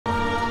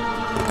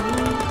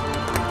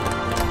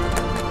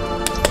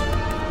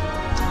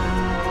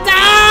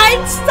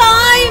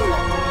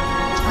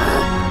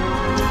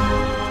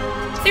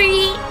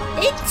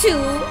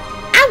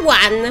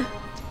one.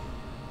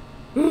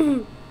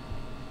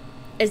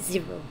 A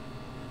 0.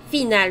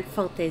 Final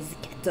Fantasy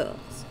XIV.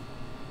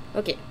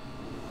 Okay.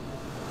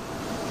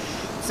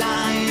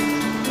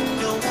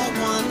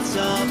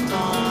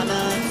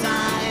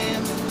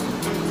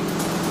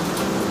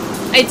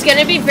 It's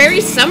gonna be very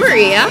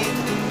summery, huh?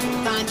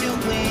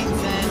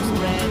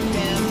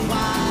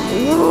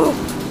 Ooh.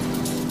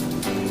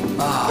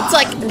 It's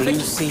like blue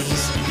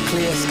seas,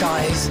 clear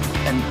skies,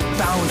 and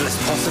boundless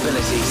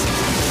possibilities.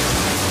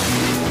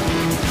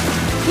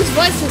 Whose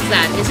voice is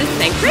that? Is it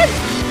Tancred?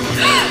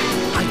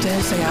 I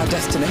dare say our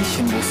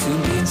destination will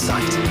soon be in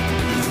sight.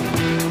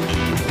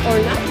 Or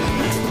not?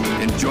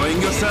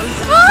 Enjoying yourself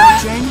for a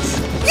change?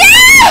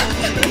 Yeah!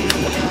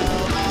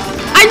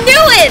 I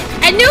knew it!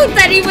 I knew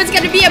that he was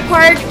gonna be a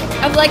part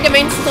of like the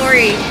main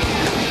story.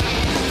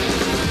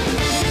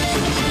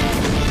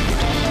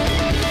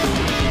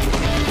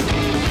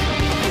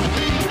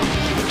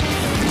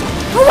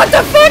 Oh, what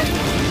the fuck?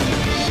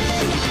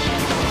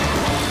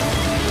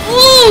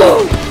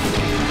 Ooh!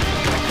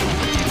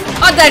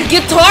 Oh, that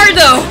guitar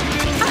though!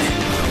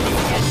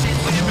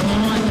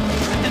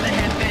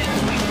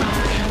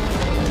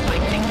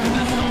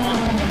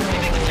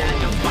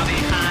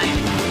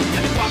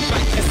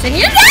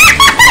 Singing?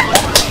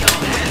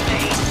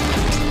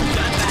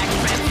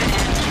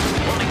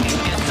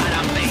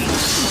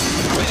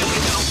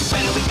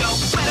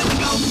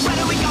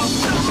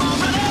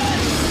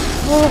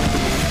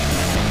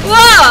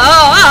 Whoa!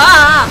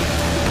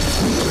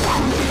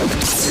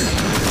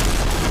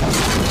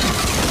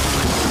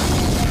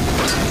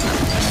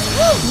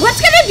 What's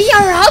gonna be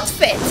our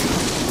outfit?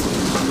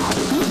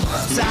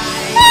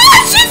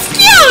 Oh, she's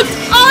cute!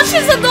 Oh,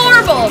 she's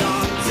adorable!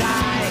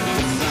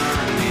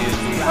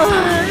 Oh,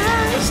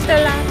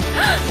 still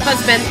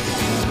husband.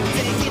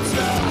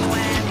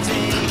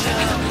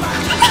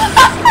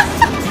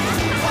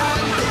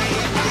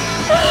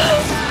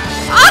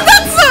 Oh,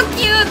 that's so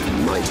cute!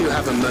 Might you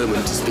have a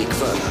moment to speak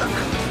further?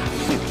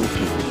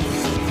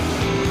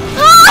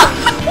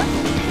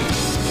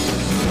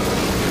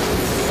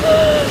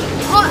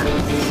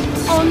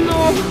 Oh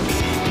no.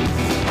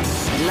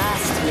 At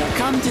last we have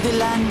come to the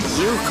land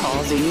you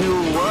call the New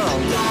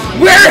World.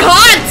 We're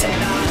hot!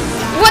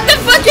 What the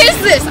fuck is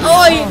this?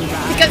 Oh,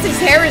 because his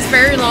hair is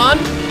very long.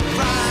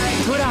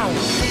 Put out.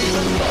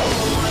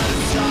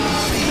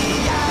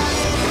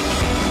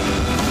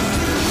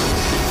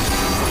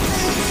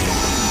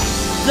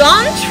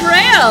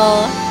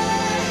 Dawntrail!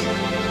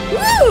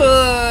 Woo!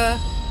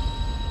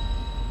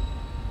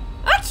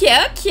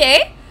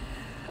 Okay.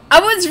 I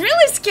was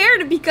really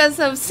scared because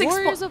of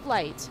Warriors of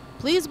Light,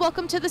 please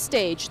welcome to the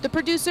stage the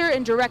producer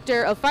and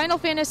director of Final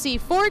Fantasy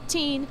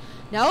XIV,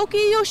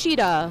 Naoki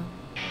Yoshida.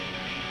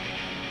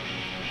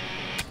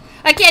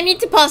 Okay, I need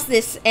to pause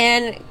this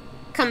and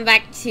come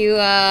back to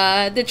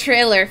the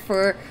trailer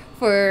for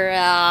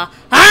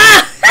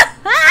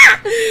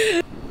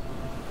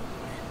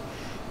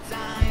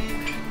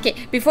Okay,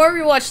 before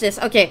we watch this,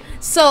 okay,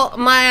 so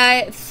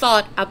my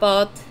thought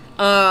about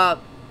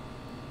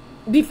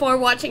before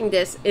watching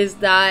this is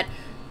that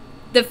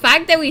the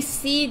fact that we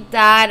see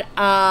that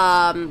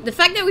saw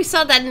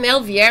that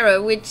Mel Vieira,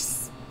 which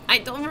I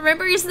don't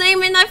remember his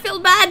name and I feel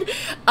bad,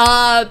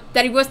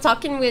 that he was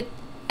talking with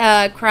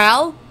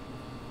Krell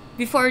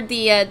before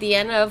the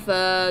end of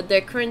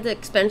the current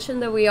expansion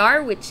that we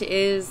are, which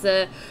is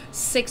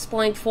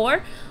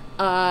 6.4.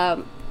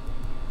 I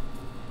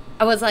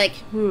was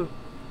like,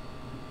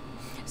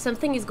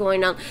 something is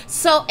going on.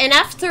 So, and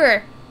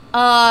after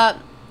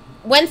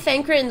when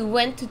Thancred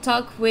went to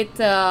talk with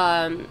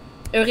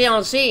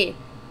Urianger,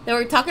 they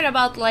were talking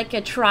about like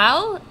a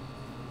trial,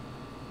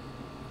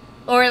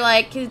 or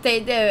like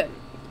the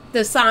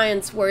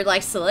science were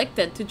like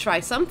selected to try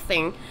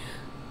something.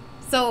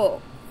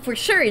 So for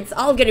sure it's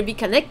all gonna be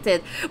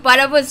connected, but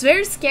I was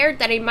very scared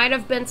that it might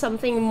have been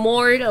something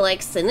more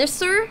like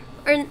sinister,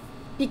 or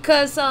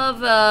because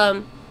of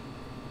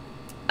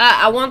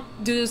I won't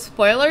do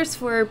spoilers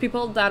for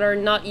people that are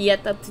not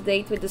yet up to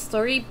date with the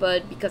story,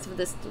 but because of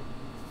this,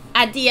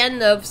 at the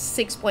end of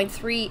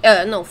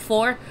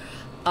 4,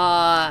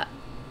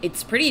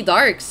 it's pretty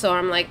dark, so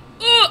I'm like,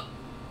 ugh,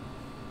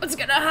 what's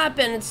gonna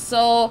happen?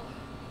 So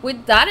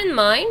with that in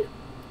mind,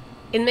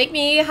 it made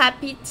me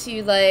happy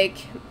to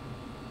like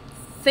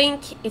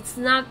think it's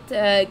not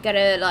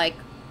gonna like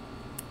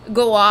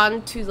go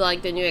on to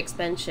like the new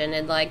expansion,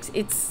 and like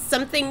it's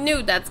something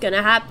new that's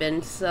gonna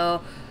happen.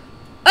 So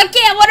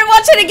okay, I want to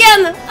watch it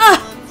again.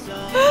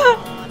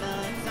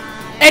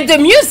 And the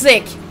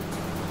music,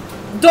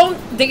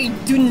 they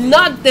do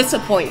not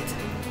disappoint.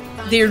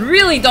 They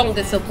really don't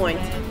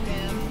disappoint.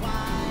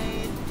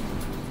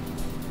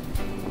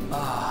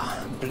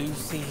 Blue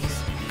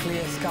seas,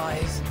 clear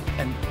skies,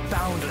 and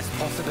boundless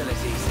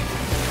possibilities.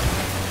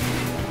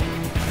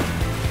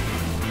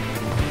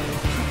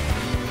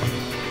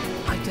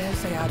 I dare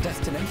say our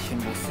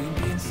destination will soon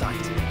be in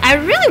sight. I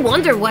really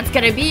wonder what's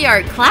gonna be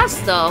our class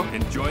though.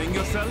 Enjoying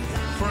yourself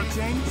for a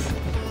change?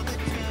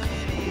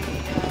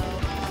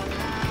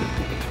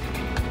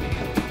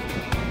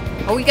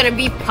 Are we gonna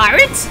be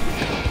pirates?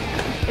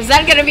 Is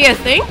that gonna be a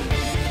thing?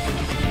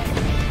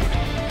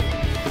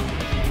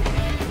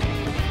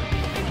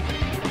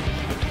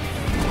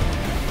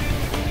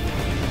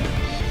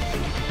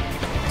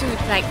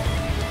 Like,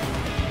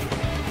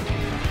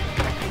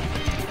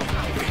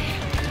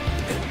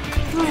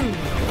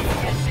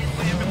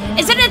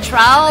 is it a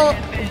trial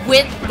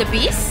with the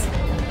beast?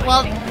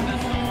 Well,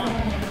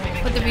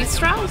 with the beast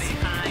trials?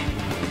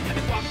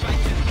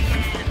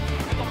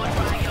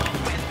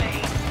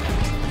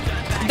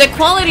 The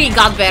quality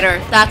got better,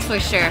 that's for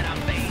sure.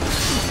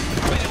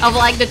 Of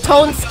like the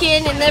tone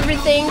skin and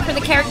everything for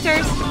the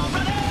characters.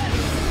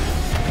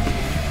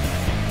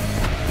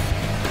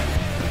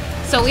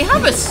 So we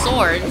have a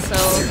sword, so...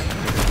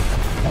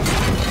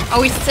 Are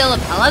we still a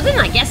paladin?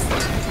 I guess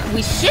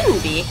we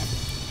shouldn't be.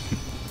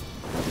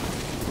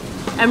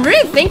 I'm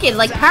really thinking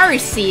like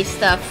piracy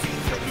stuff.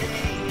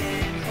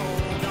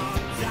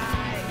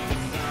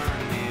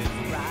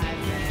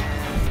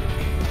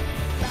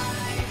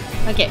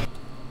 Okay.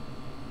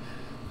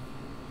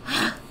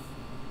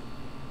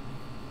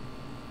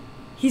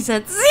 He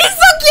said, he's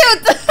so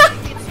cute!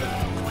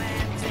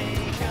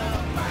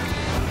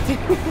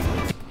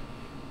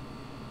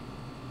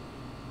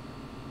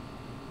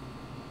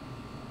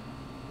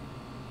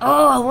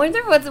 Oh, I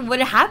wonder what would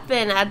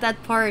happen at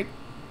that part.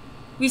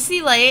 We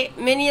see like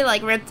many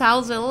like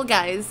reptiles, little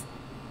guys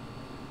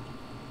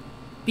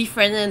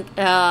befriended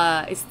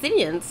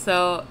Estinians.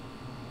 So,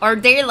 are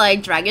they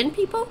like dragon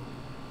people,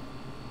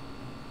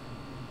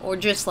 or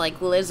just like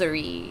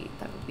lizardy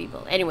type of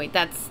people? Anyway,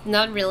 that's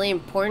not really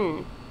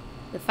important.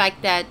 The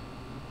fact that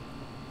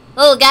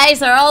little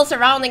guys are all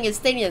surrounding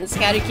Estinians,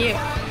 kinda cute.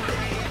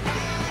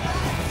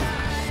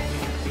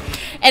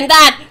 And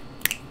that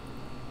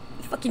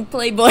fucking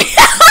playboy.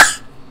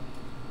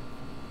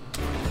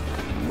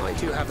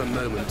 Might you have a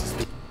moment to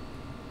speak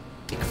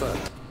further?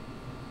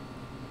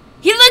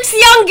 He looks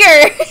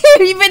younger,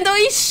 even though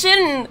he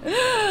shouldn't.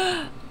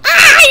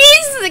 Ah,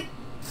 he's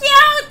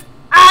cute.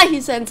 Ah,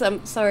 he's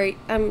handsome. Sorry,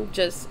 I'm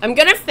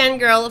gonna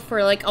fangirl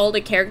for like all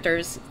the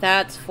characters.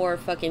 That's for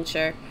fucking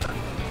sure.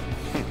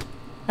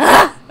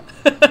 Ah!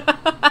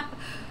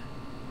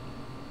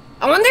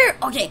 I wonder.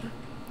 Okay,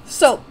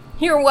 so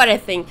here what I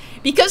think,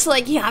 because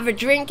like you have a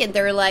drink and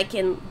they're like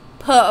in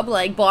pub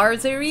like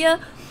bars area.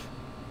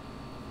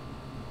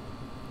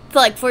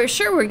 Like for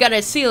sure we're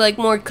gonna see like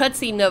more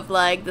cutscene of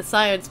like the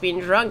science being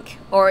drunk,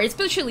 or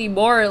especially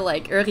more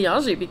like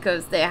Urianger,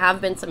 because there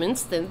have been some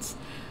instances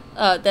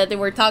that they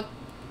were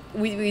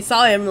we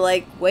saw him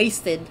like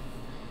wasted.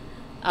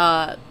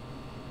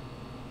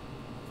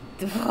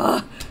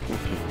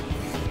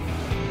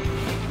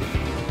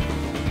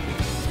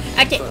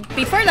 Okay,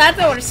 before that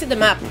I want to see the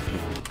map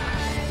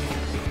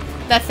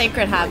that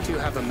Sacred had. Might you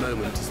have a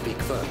moment to speak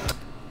further?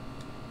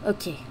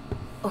 Okay.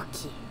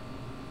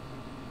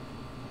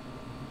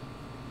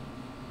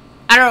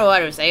 I don't know what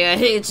to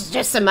say. It's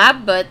just a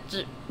map, but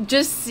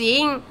just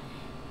seeing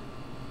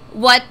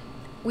what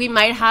we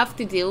might have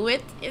to deal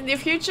with in the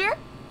future,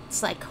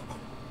 it's like,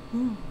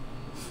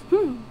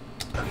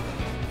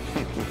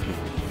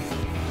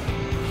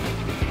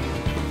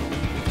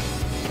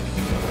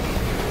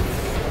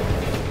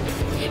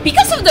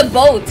 because of the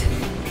boat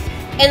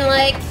and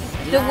like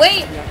the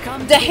way,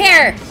 the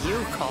hair,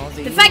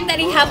 the fact that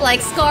he have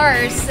like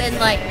scars and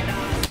like.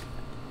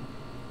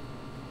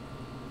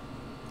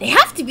 They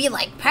have to be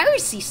like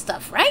piracy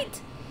stuff, right?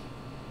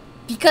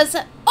 Because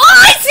oh,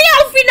 I see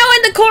Alfino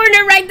in the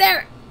corner right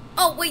there.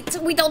 Oh wait,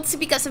 we don't see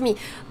because of me.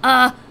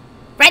 Right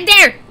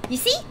there. You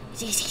see?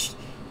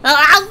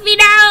 Oh,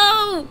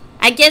 Alfino!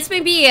 I guess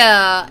maybe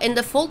in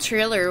the full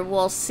trailer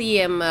we'll see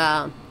him.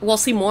 We'll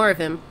see more of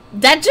him.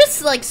 That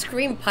just like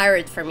screamed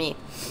pirate for me.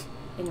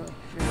 Anyway.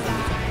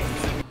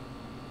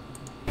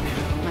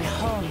 My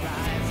home.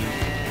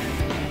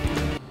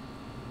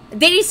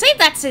 Did he say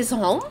that's his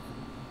home?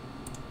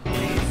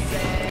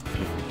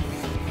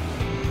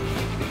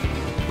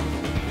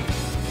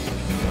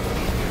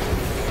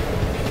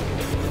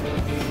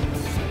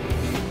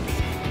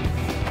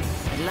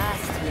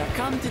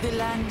 Come to the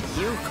land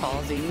you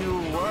call the New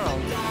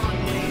World.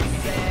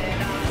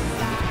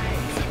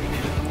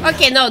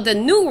 Okay, no, the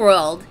New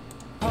World.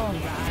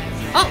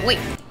 Oh, wait.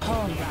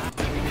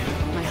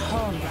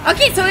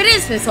 Okay, so it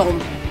is his home.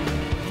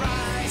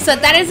 So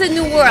that is a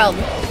new world.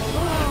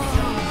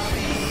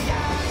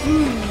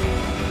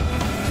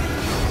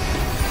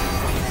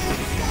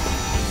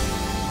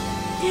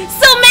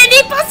 So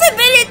many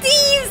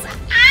possibilities!